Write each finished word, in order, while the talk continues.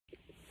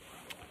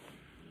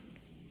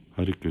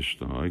Hare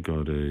Krishna, I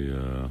got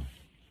a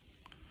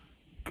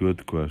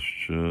good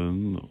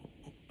question,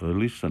 or at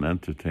least an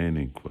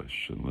entertaining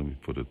question, let me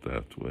put it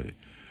that way,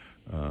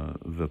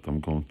 that I'm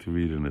going to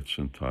read in its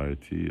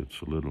entirety. It's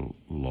a little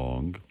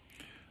long,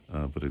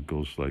 but it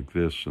goes like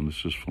this, and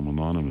this is from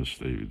Anonymous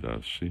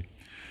Devidasi.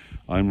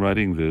 I'm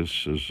writing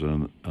this as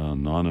an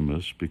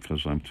anonymous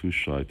because I'm too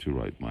shy to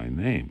write my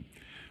name.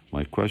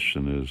 My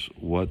question is,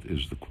 what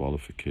is the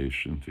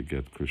qualification to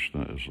get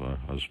Kṛṣṇa as our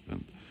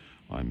husband?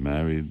 I'm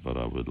married, but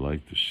I would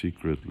like to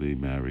secretly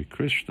marry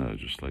Kṛṣṇa,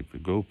 just like the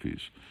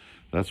gopis.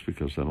 That's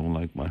because I don't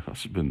like my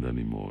husband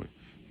anymore.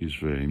 He's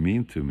very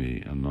mean to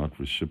me and not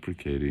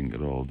reciprocating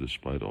at all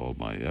despite all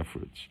my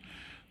efforts.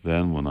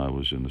 Then, when I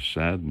was in a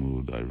sad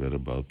mood, I read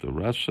about the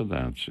Rasa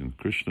dance in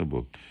Kṛṣṇa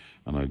book,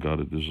 and I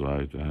got a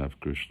desire to have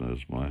Kṛṣṇa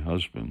as my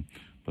husband,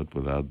 but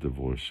without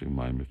divorcing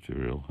my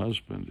material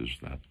husband. Is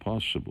that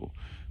possible?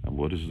 And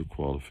what is the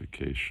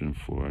qualification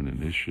for an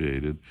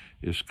initiated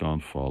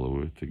ISKCON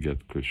follower to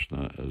get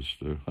Kṛṣṇa as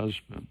their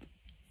husband?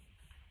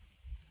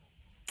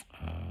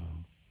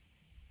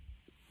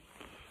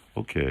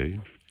 Okay.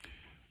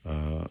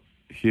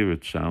 Here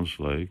it sounds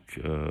like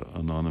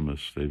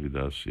Anonymous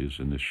Devidasi is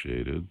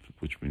initiated,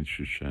 which means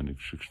she's chanting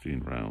 16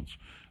 rounds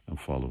and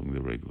following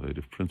the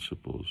regulative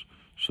principles.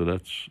 So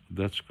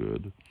that's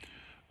good.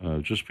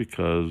 Just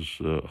because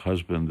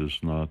husband is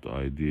not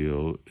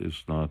ideal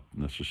is not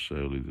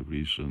necessarily the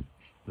reason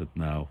that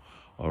now,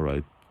 all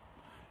right,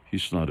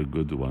 he's not a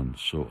good one,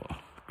 so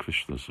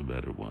Krishna's a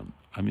better one.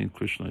 I mean,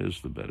 Kṛṣṇa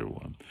is the better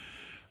one.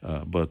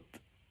 But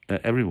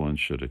everyone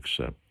should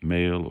accept,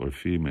 male or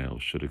female,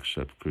 should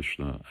accept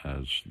Kṛṣṇa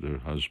as their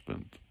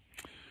husband,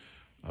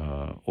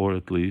 or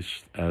at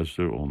least as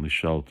their only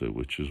shelter,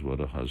 which is what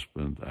a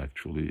husband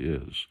actually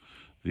is.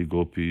 The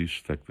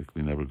gopis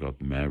technically never got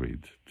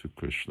married to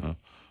Kṛṣṇa,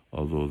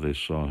 although they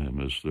saw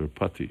him as their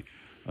pati,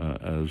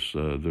 as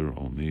their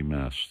only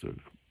master.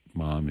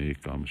 Mam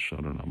ekam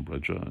sharanam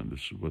braja, and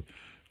this is what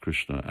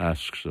Kṛṣṇa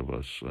asks of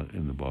us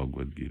in the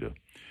Bhagavad Gita.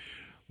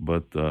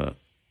 But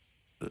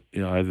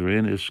either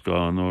in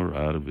ISKCON or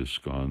out of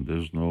ISKCON,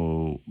 there's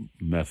no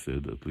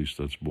method, at least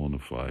that's bona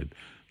fide,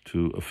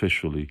 to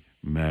officially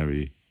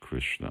marry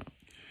Kṛṣṇa.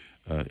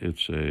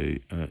 It's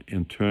a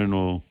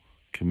internal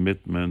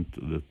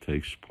commitment that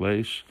takes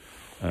place,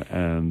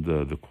 and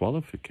the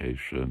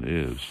qualification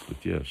is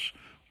that, yes,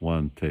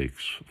 one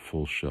takes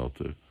full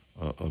shelter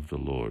of the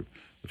Lord.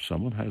 If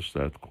someone has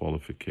that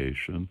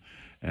qualification,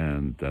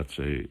 and that's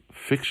a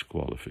fixed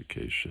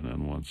qualification,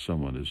 and once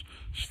someone is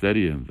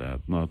steady in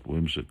that, not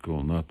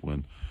whimsical, not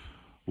when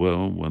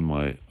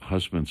my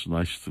husband's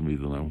nice to me,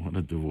 then I want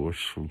a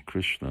divorce from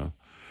Kṛṣṇa,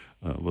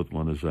 but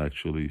one is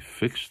actually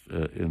fixed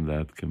in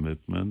that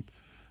commitment,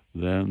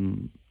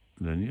 then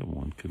yeah,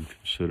 one can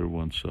consider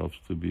oneself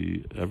to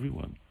be,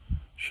 everyone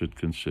should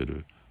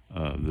consider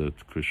that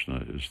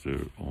Kṛṣṇa is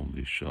their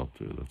only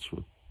shelter. That's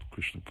what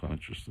Kṛṣṇa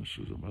consciousness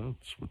is about.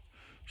 That's what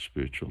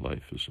spiritual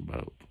life is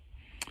about.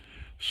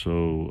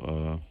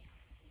 So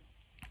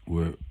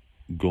we're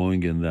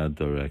going in that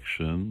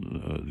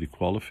direction. The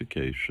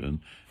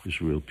qualification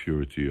is real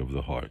purity of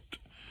the heart.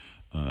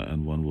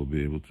 And one will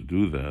be able to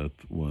do that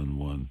when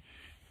one,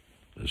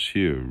 as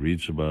here,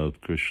 reads about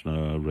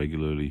Kṛṣṇa,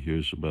 regularly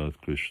hears about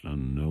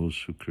Kṛṣṇa,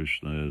 knows who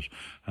Kṛṣṇa is,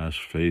 has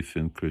faith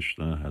in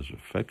Kṛṣṇa, has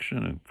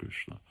affection in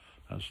Kṛṣṇa,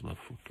 has love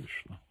for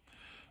Kṛṣṇa.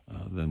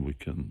 Then we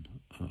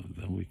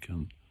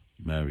can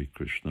marry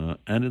Kṛṣṇa,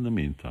 and in the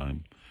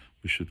meantime,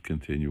 we should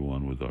continue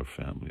on with our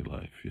family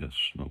life. Yes,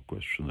 no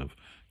question of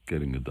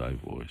getting a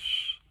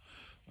divorce.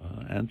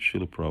 And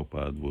Srila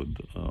Prabhupada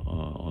would,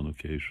 on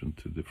occasion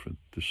to different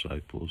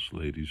disciples,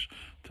 ladies,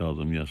 tell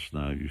them, yes,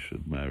 now you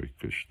should marry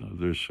Kṛṣṇa.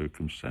 Their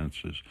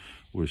circumstances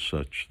were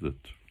such that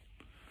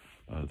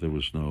there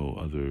was no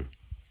other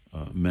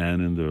man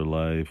in their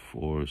life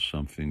or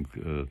something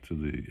to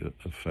the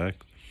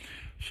effect.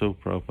 So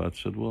Prabhupada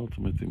said, well,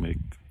 ultimately make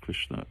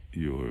Kṛṣṇa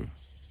your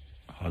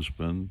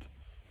husband,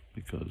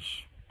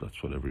 because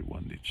that's what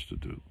everyone needs to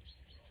do.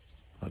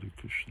 Hare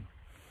Krishna.